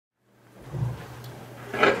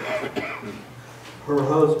her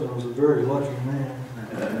husband was a very lucky man.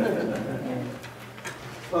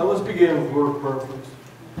 Let's begin with word purpose.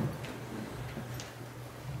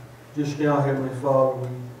 Just now, Heavenly Father,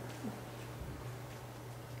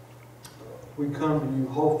 we come to you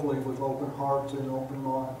hopefully with open hearts and open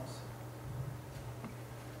minds.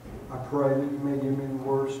 I pray that you may give me the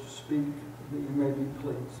words to speak, that you may be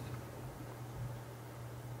pleased.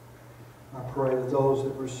 I pray that those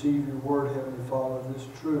that receive your word, Heavenly Father, this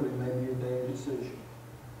truly may be a day of decision.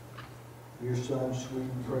 In your Son's sweet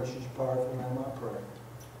and precious, powerful name I pray.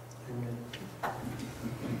 Amen.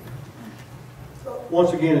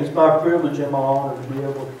 Once again, it's my privilege and my honor to be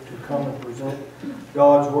able to come and present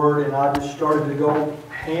God's Word. And I just started to go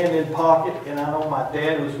hand in pocket, and I know my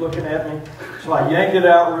dad was looking at me, so I yanked it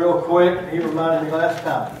out real quick. He reminded me last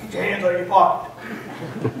time, "Get your hands out of your pocket."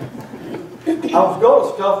 I was going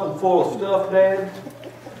to stuff them full of stuff, Dad,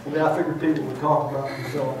 and then I figured people would talk about me,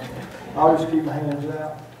 so I'll just keep my hands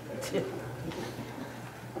out.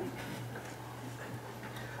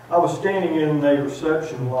 I was standing in a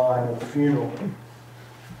reception line at a funeral,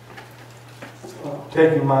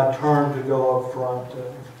 taking my turn to go up front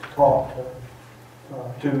to talk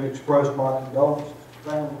to express my condolences to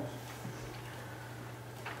families.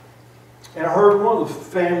 And I heard one of the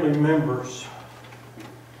family members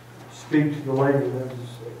speak to the lady that was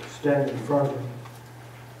standing in front of me.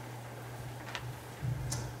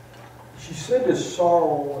 She said this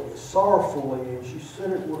sorrowfully, and she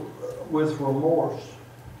said it with remorse.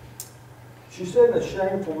 She said in a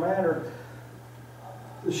shameful manner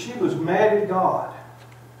that she was mad at God.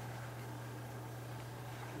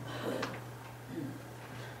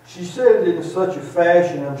 She said it in such a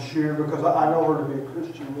fashion, I'm sure, because I know her to be a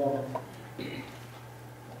Christian woman.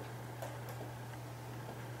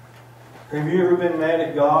 Have you ever been mad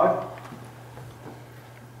at God?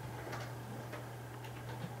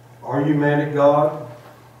 Are you mad at God?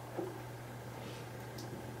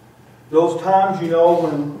 Those times, you know,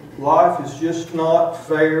 when life is just not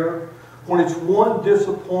fair, when it's one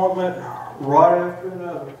disappointment right after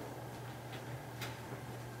another.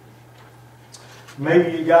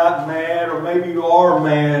 Maybe you got mad, or maybe you are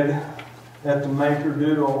mad at the Maker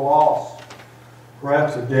due to a loss.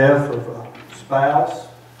 Perhaps the death of a spouse,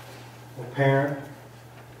 a parent,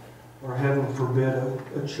 or heaven forbid,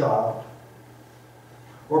 a child.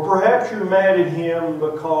 Or perhaps you're mad at Him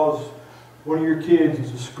because one of your kids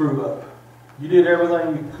is a screw-up. You did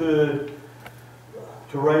everything you could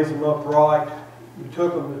to raise them up right. You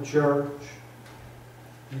took them to church.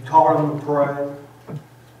 You taught them to pray.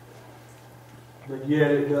 But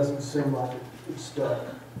yet it doesn't seem like it's stuck.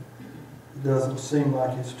 It doesn't seem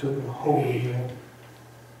like it's taken hold of them.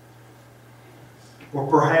 Or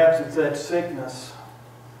perhaps it's that sickness,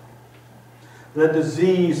 that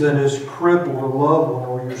disease that has crippled a loved one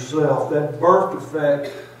or yourself, that birth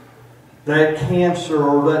defect, that cancer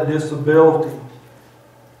or that disability.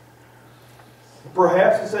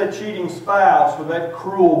 Perhaps it's that cheating spouse or that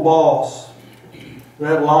cruel boss,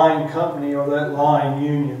 that lying company or that lying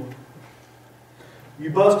union. You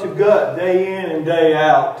bust a gut day in and day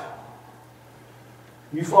out.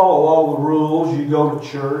 You follow all the rules. You go to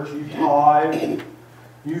church. You tithe.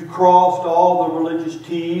 You've crossed all the religious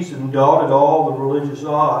T's and dotted all the religious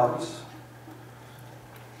I's.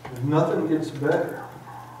 But nothing gets better.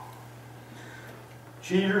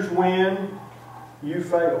 Cheaters win. You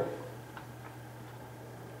fail.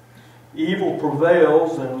 Evil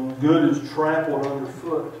prevails and good is trampled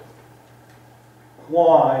underfoot.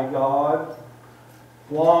 Why, God?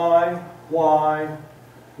 Why?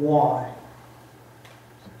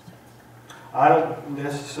 I don't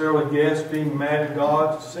necessarily guess being mad at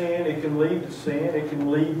God's sin. It can lead to sin. It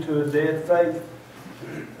can lead to a dead faith.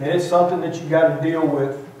 And it's something that you got to deal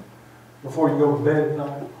with before you go to bed at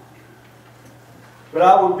night. But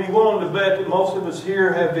I would be willing to bet that most of us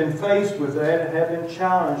here have been faced with that and have been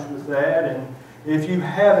challenged with that. And if you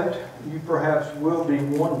haven't, you perhaps will be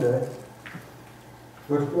one day.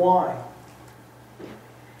 But why?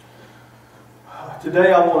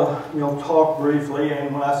 Today I want to talk briefly,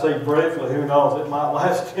 and when I say briefly, who knows, it might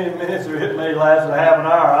last 10 minutes or it may last a half an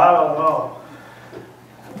hour, I don't know.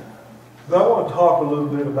 But I want to talk a little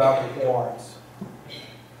bit about the whys.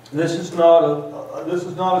 This is not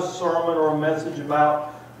a sermon or a message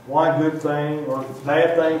about why good things or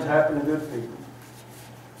bad things happen to good people.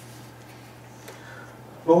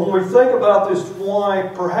 But when we think about this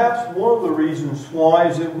why, perhaps one of the reasons why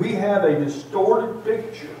is that we have a distorted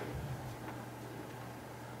picture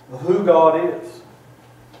of who God is.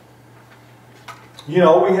 We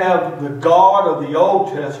have the God of the Old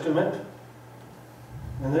Testament,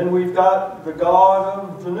 and then we've got the God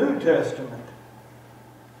of the New Testament.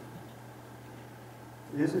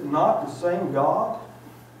 is it not the same God?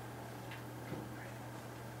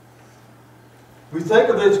 We think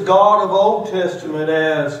of this God of Old Testament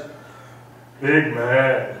as big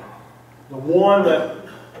man, the one that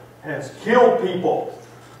has killed people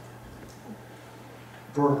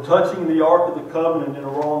for touching the Ark of the Covenant in a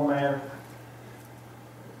wrong manner.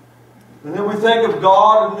 And then we think of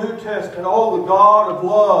God in the New Testament, oh, the God of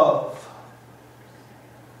love.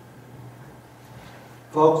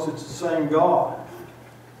 Folks, it's the same God.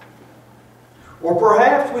 Or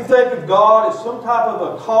perhaps we think of God as some type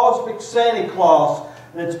of a cosmic Santa Claus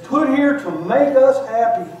that's put here to make us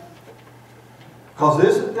happy. Because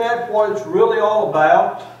isn't that what it's really all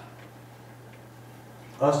about?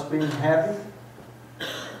 Us being happy?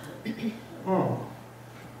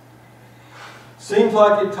 Seems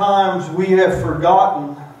like at times we have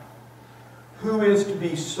forgotten who is to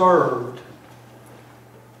be served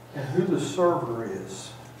and who the server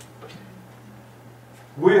is.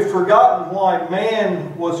 We have forgotten why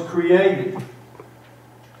man was created.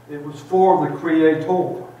 It was for the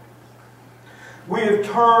Creator. We have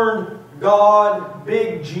turned God,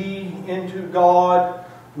 big G, into God,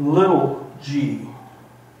 little g.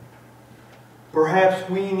 Perhaps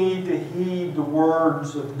we need to heed the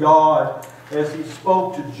words of God as He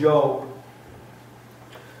spoke to Job.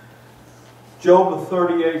 Job, the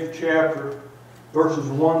 38th chapter, verses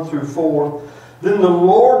 1 through 4. Then the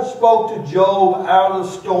Lord spoke to Job out of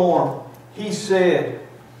the storm. He said,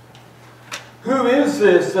 "Who is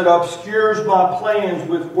this that obscures my plans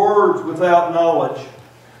with words without knowledge?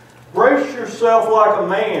 Brace yourself like a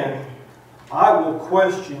man. I will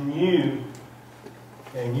question you,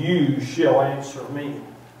 and you shall answer me.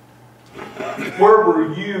 Where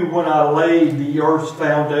were you when I laid the earth's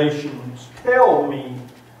foundations? Tell me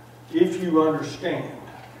if you understand."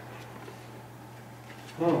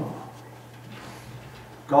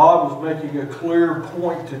 God was making a clear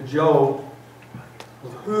point to Job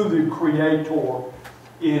of who the Creator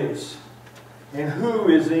is and who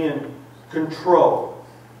is in control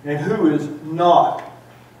and who is not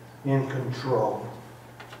in control.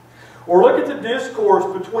 Or look at the discourse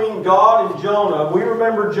between God and Jonah. We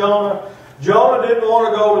remember Jonah. Jonah didn't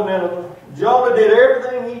want to go to Nineveh. Jonah did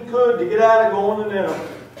everything he could to get out of going to Nineveh.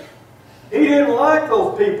 He didn't like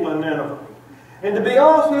those people in Nineveh. And to be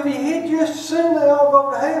honest with you, he'd just assumed they all go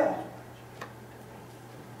to hell.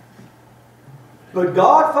 But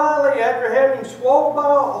God finally, after having him swallowed by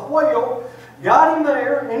a whale, got him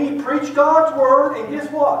there, and he preached God's word, and guess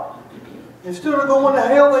what? Instead of going to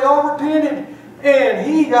hell, they all repented, and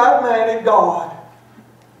he got mad at God.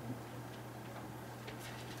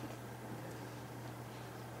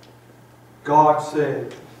 God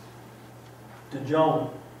said to Jonah,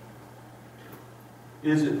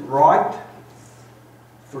 "Is it right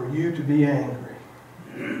for you to be angry?"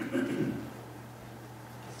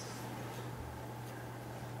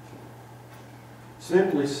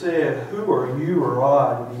 Simply said, who are you or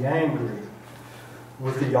I to be angry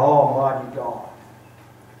with the Almighty God?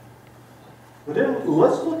 But then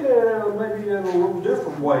let's look at it maybe in a little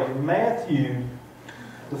different way. In Matthew,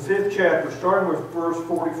 the 5th chapter, starting with verse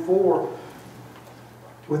 44,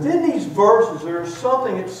 within these verses there is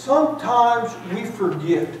something that sometimes we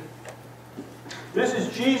forget. This is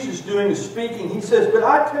Jesus doing the speaking. He says, "But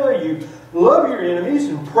I tell you, love your enemies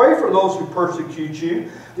and pray for those who persecute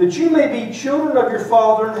you, that you may be children of your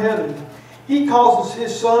Father in heaven. He causes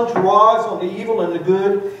His sun to rise on the evil and the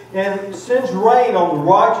good, and sends rain on the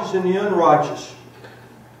righteous and the unrighteous."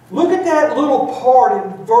 Look at that little part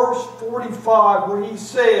in verse 45 where He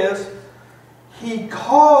says, He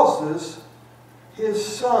causes His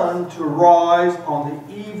sun to rise on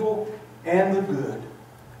the evil and the good.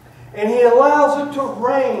 And He allows it to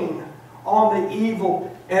rain on the evil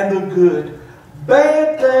and the good.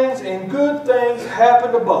 Bad things and good things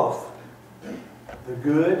happen to both. The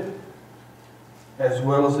good as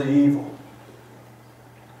well as the evil.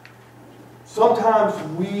 Sometimes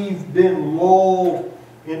we've been lulled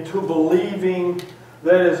into believing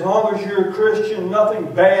that as long as you're a Christian,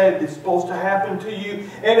 nothing bad is supposed to happen to you.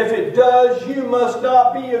 And if it does, you must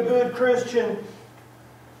not be a good Christian.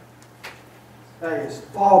 That is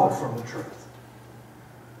farther from the truth.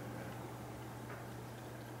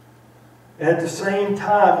 At the same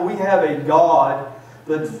time, we have a God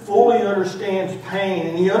that fully understands pain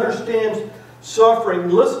and He understands suffering.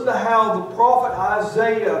 Listen to how the prophet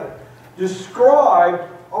Isaiah described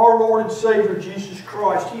our Lord and Savior Jesus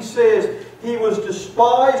Christ. He says, He was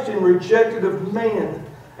despised and rejected of men,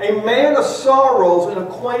 a man of sorrows and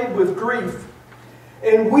acquainted with grief.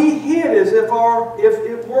 And we hid as if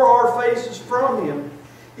it were our faces from Him.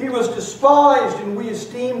 He was despised and we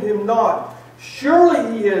esteemed Him not.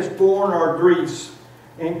 Surely He has borne our griefs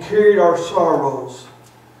and carried our sorrows.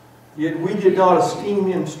 Yet we did not esteem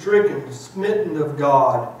him stricken, smitten of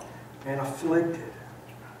God, and afflicted.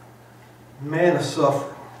 Man of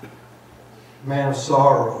suffering, man of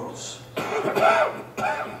sorrows.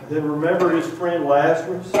 And then remember his friend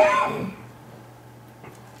Lazarus,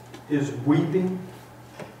 his weeping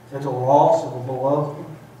at the loss of a beloved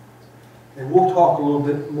one. And we'll talk a little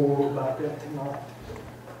bit more about that tonight.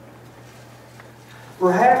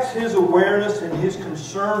 Perhaps his awareness and his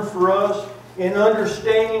concern for us in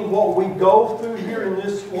understanding what we go through here in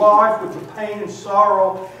this life with the pain and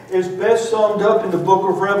sorrow is best summed up in the book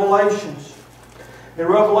of Revelations. In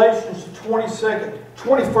Revelations, the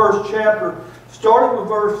 21st chapter, starting with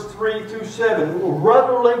verse 3 through 7. A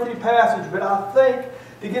rather lengthy passage, but I think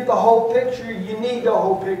to get the whole picture, you need the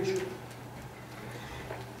whole picture.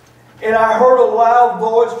 And I heard a loud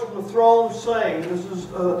voice from the throne saying, this is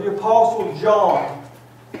the Apostle John,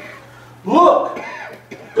 "Look,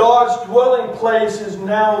 God's dwelling place is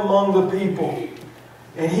now among the people,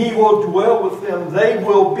 and He will dwell with them. They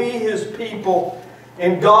will be His people,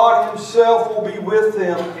 and God Himself will be with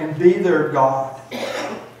them and be their God.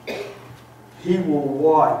 He will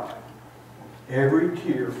wipe every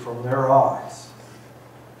tear from their eyes.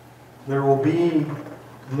 There will be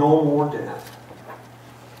no more death,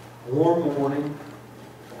 or mourning,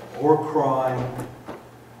 or crying,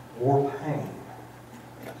 or pain.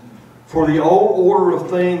 For the old order of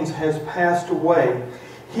things has passed away.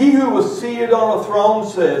 He who was seated on the throne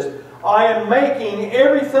says, I am making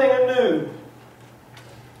everything anew."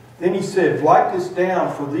 Then he said, "Write this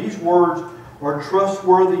down, for these words are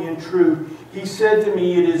trustworthy and true. He said to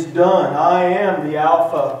me, it is done. I am the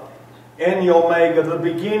Alpha and the Omega, the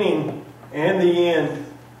beginning and the end.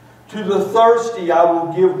 To the thirsty I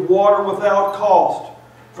will give water without cost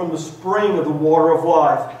from the spring of the water of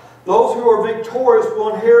life. Those who are victorious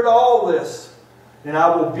will inherit all this, and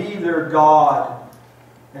I will be their God,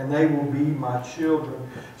 and they will be my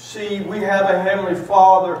children." See, we have a Heavenly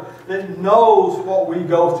Father that knows what we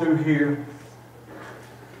go through here.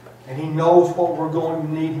 And He knows what we're going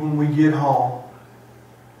to need when we get home.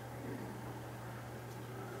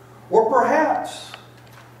 Or perhaps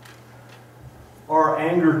our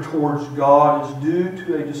anger towards God is due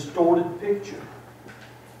to a distorted picture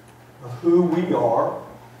of who we are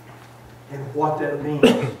and what that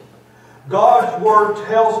means. God's Word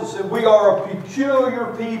tells us that we are a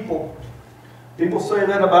peculiar people. People say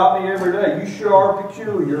that about me every day. You sure are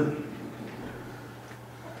peculiar.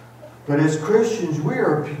 But as Christians, we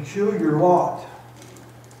are a peculiar lot.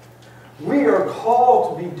 We are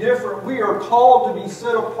called to be different. We are called to be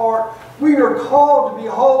set apart. We are called to be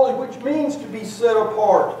holy, which means to be set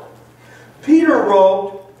apart. Peter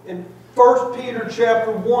wrote in 1 Peter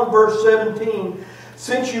chapter 1, verse 17,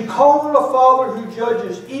 "Since you call on a Father who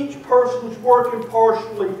judges each person's work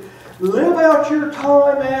impartially, live out your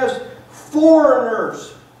time as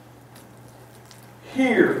foreigners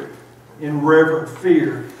here in reverent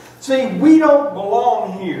fear." See, we don't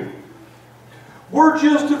belong here. We're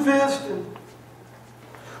just a visiting.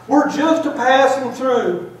 We're just a passing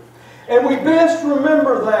through. And we best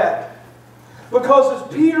remember that. Because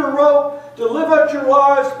as Peter wrote, to live out your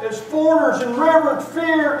lives as foreigners in reverent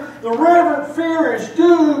fear, the reverent fear is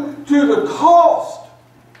due to the cost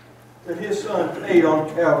that His Son paid on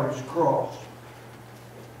Calvary's cross.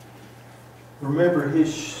 Remember,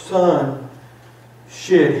 His Son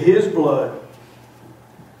shed His blood,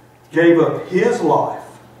 gave up His life,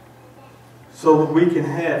 so that we can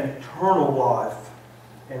have eternal life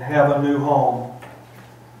and have a new home.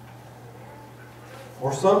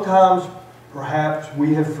 Or sometimes, perhaps,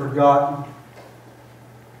 we have forgotten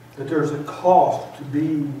that there's a cost to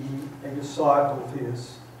be a disciple of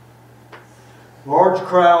His. Large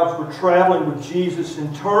crowds were traveling with Jesus,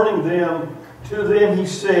 and turning to them, He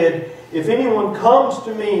said, "If anyone comes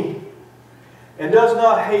to me and does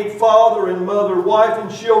not hate father and mother, wife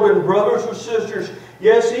and children, brothers or sisters,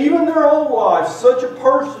 yes, even their own lives, such a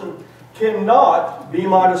person cannot be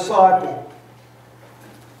my disciple.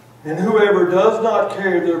 And whoever does not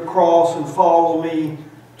carry their cross and follow me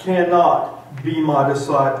cannot be my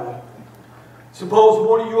disciple." Suppose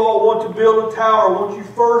one of you all want to build a tower. Won't you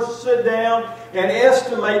first sit down and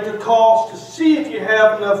estimate the cost to see if you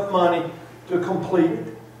have enough money to complete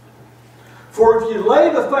it? For if you lay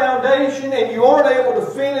the foundation and you aren't able to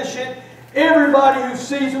finish it, everybody who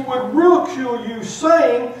sees it would ridicule you,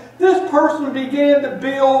 saying, "This person began to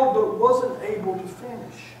build but wasn't able to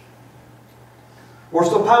finish." Or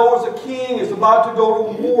suppose a king is about to go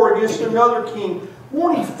to war against another king.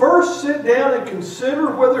 Won't he first sit down and consider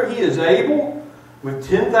whether he is able with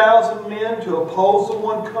 10,000 men to oppose the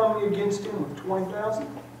one coming against him with 20,000?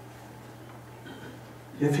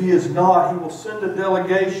 If he is not, he will send a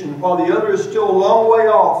delegation while the other is still a long way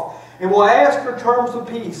off and will ask for terms of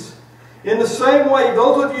peace. In the same way,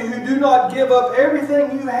 those of you who do not give up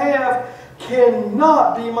everything you have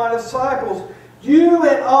cannot be my disciples. You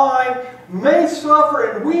and I may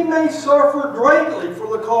suffer, and we may suffer greatly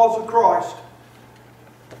for the cause of Christ.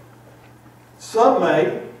 Some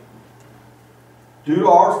may, due to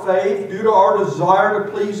our faith, due to our desire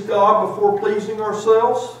to please God before pleasing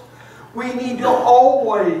ourselves. We need to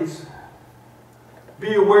always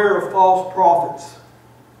be aware of false prophets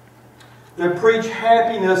that preach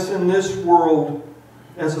happiness in this world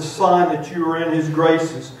as a sign that you are in His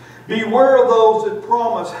graces. Beware of those that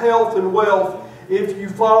promise health and wealth if you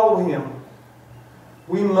follow Him.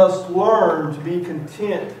 We must learn to be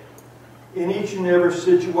content in each and every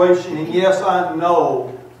situation. And yes, I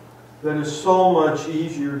know that is so much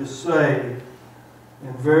easier to say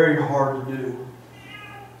and very hard to do.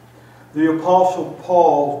 The Apostle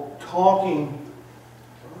Paul, talking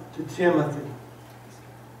to Timothy,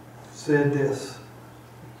 said this: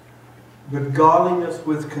 "But godliness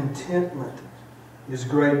with contentment is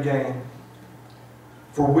great gain.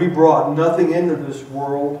 For we brought nothing into this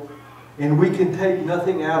world, and we can take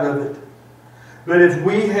nothing out of it. But if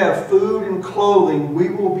we have food and clothing, we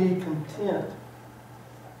will be content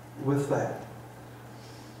with that."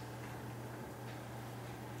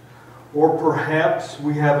 Or perhaps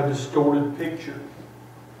we have a distorted picture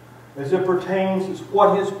as it pertains to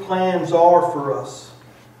what His plans are for us.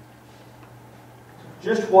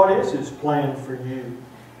 Just what is His plan for you?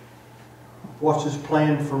 What's His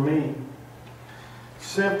plan for me?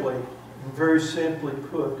 Simply, and very simply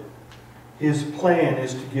put, His plan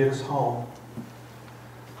is to get us home.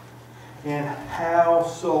 And how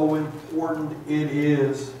so important it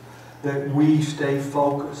is that we stay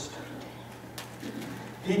focused.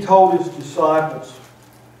 He told His disciples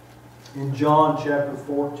in John chapter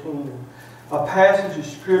 14, a passage of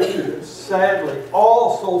Scripture that sadly,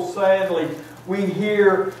 also sadly, we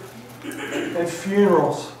hear at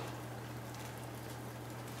funerals.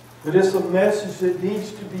 But it's a message that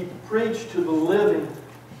needs to be preached to the living.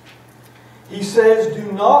 He says,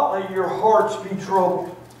 "Do not let your hearts be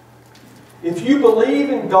troubled. If you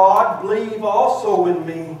believe in God, believe also in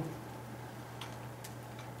me.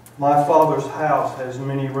 My Father's house has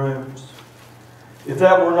many rooms. If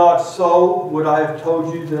that were not so, would I have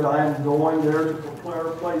told you that I am going there to prepare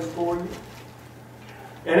a place for you?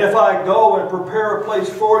 And if I go and prepare a place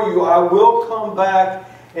for you, I will come back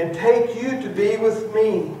and take you to be with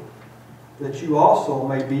me, that you also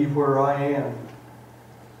may be where I am.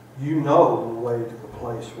 You know the way to the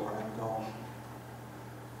place where I'm going."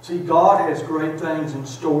 See, God has great things in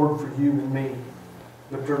store for you and me,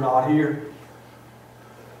 but they're not here.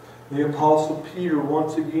 The Apostle Peter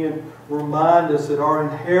once again reminds us that our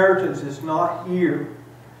inheritance is not here.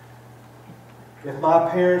 If my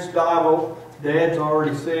parents die, well, Dad's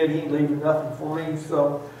already said he ain't leaving nothing for me,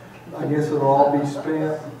 so I guess it'll all be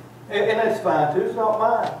spent. And that's fine too, it's not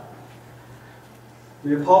mine.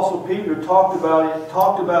 The Apostle Peter talked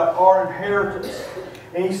about our inheritance.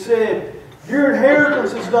 And he said, your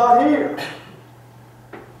inheritance is not here.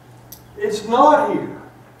 It's not here.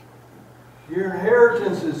 Your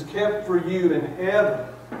inheritance is kept for you in heaven.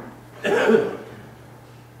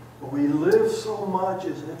 But we live so much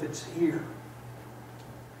as if it's here.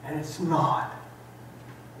 And it's not.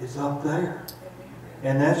 It's up there.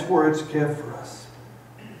 And that's where it's kept for us.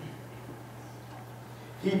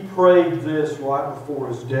 He prayed this right before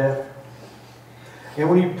his death. And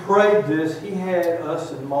when he prayed this, he had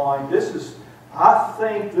us in mind. I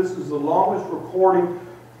think this is the longest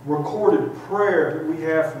recorded prayer that we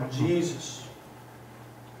have from Jesus.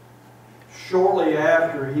 Shortly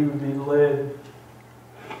after he would be led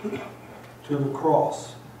to the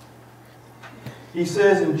cross. He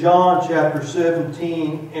says in John chapter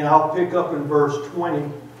 17, and I'll pick up in verse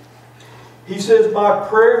 20. He says, my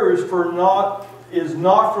prayer is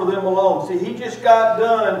not for them alone. See, he just got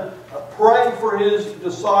done praying for his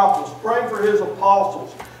disciples, praying for his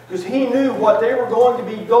apostles, because he knew what they were going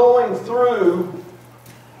to be going through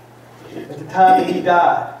at the time that he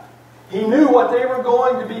died. He knew what they were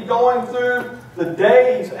going to be going through the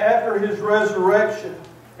days after his resurrection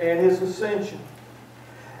and his ascension.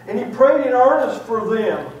 And he prayed in earnest for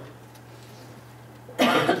them.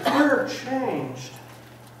 But the prayer changed.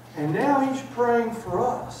 And now he's praying for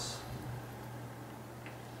us.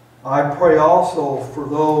 I pray also for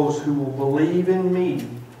those who will believe in me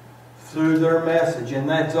through their message, and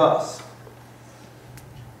that's us.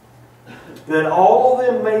 That all of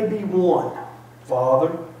them may be one,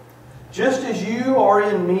 Father, just as you are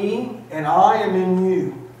in me and I am in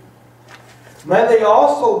you. may they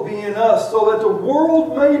also be in us, so that the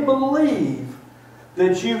world may believe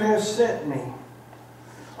that you have sent me.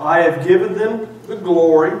 I have given them the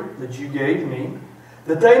glory that you gave me,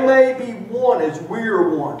 that they may be one as we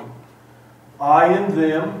are one. I and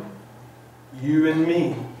them, you and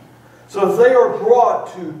me. So that they are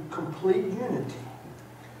brought to complete unity.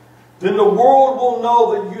 Then the world will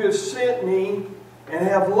know that you have sent me and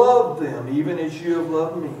have loved them, even as you have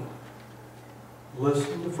loved me.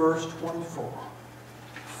 Listen to verse 24.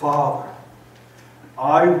 Father,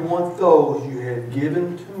 I want those you have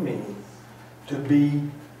given to me to be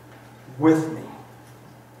with me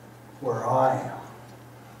where I am,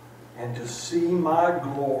 and to see my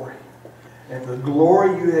glory, and the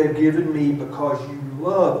glory you have given me because you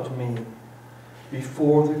loved me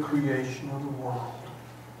before the creation of the world.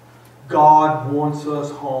 God wants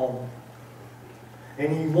us home.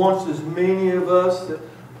 And He wants as many of us that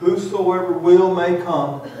whosoever will may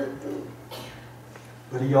come.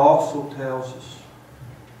 But He also tells us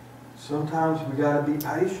sometimes we got to be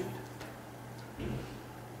patient.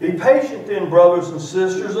 Be patient then, brothers and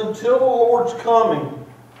sisters, until the Lord's coming.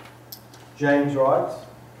 James writes,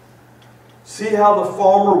 see how the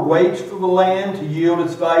farmer waits for the land to yield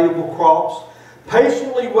its valuable crops,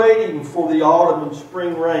 patiently waiting for the autumn and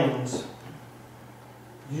spring rains.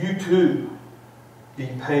 You too, be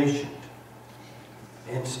patient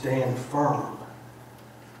and stand firm,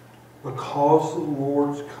 because the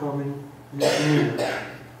Lord's coming is near.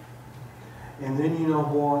 And then you know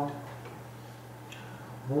what?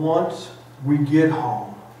 Once we get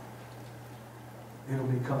home, it'll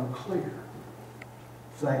become clear.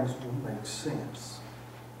 Things will make sense.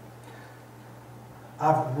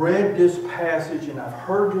 I've read this passage and I've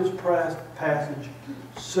heard this passage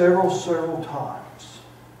several times.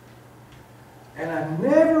 And I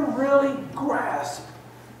never really grasped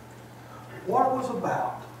what it was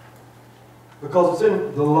about. Because it's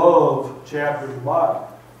in the love chapter of the Bible,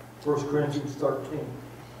 1 Corinthians 13.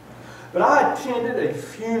 But I attended a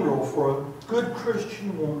funeral for a good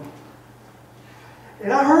Christian woman.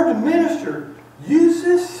 And I heard the minister use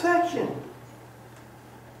this section.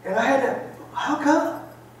 And I had to, how come?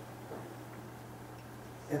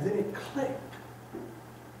 And then it clicked.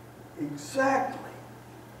 Exactly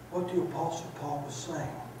what the Apostle Paul was saying.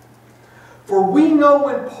 For we know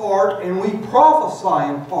in part and we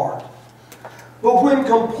prophesy in part. But when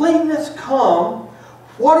completeness comes,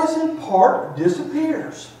 what is in part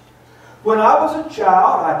disappears. When I was a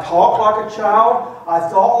child, I talked like a child, I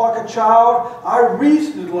thought like a child, I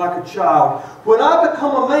reasoned like a child. When I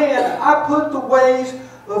become a man, I put the ways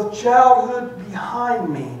of childhood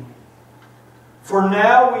behind me. For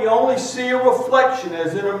now we only see a reflection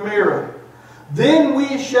as in a mirror. Then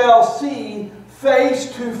we shall see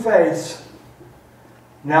face to face.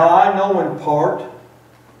 Now I know in part,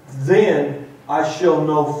 then I shall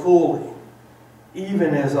know fully,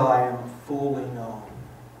 even as I am fully known.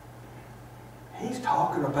 He's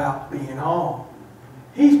talking about being home.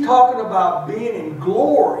 He's talking about being in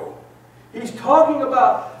glory. He's talking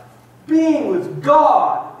about being with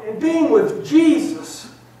God and being with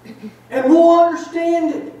Jesus. And we'll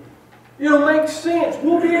understand it. It'll make sense.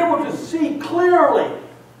 We'll be able to see clearly.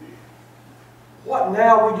 What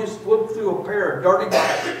now? We just look through a pair of dirty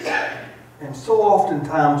glasses. And so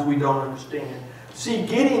oftentimes we don't understand. See,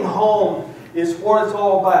 getting home is what it's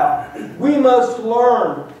all about. We must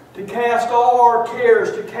learn to cast all our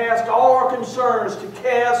cares, to cast all our concerns, to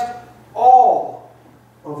cast all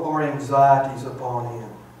of our anxieties upon Him.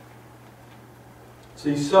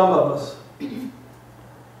 See, some of us,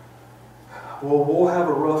 we'll have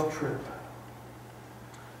a rough trip.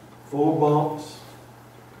 Full of bumps,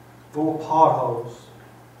 full of potholes,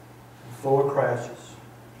 full of crashes.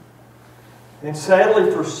 And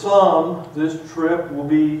sadly for some, this trip will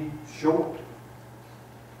be short.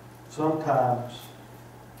 Sometimes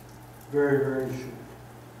very short.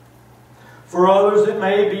 For others, it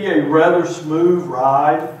may be a rather smooth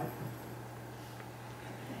ride,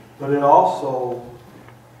 but it also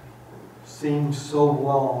seems so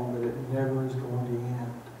long that it never is going to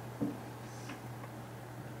end.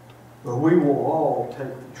 But we will all take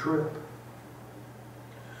the trip.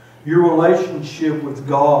 Your relationship with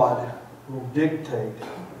God will dictate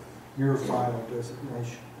your final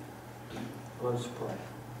destination. Let us pray.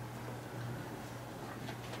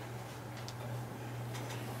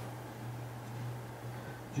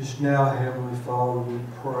 Just now, Heavenly Father, we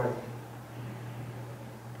pray.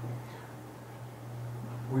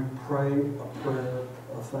 We pray a prayer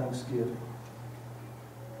of thanksgiving.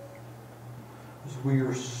 Because we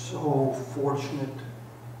are so fortunate.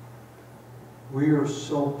 We are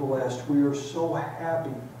so blessed. We are so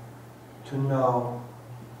happy to know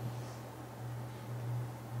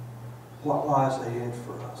what lies ahead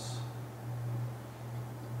for us.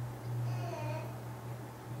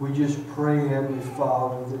 We just pray, Heavenly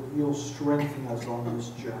Father, that you'll strengthen us on this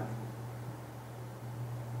journey.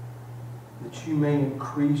 That you may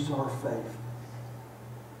increase our faith.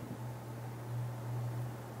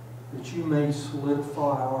 That you may solidify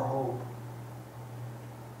our hope.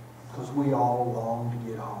 Because we all long to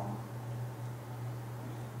get home.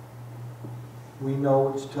 We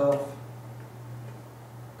know it's tough,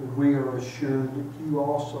 but we are assured that you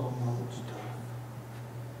also know it's tough.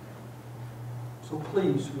 So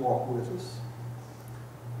please walk with us.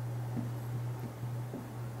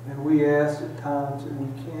 And we ask at times that we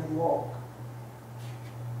can't walk,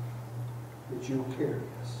 that you'll carry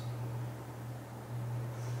us.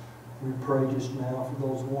 We pray just now for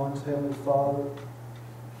those ones, Heavenly Father,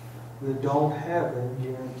 that don't have that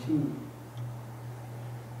guarantee.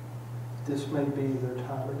 This may be their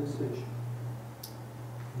time of decision.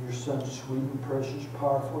 In your Son's sweet and precious,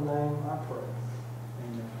 powerful name, I pray.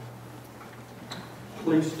 Amen.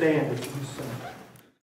 Please stand as we sing.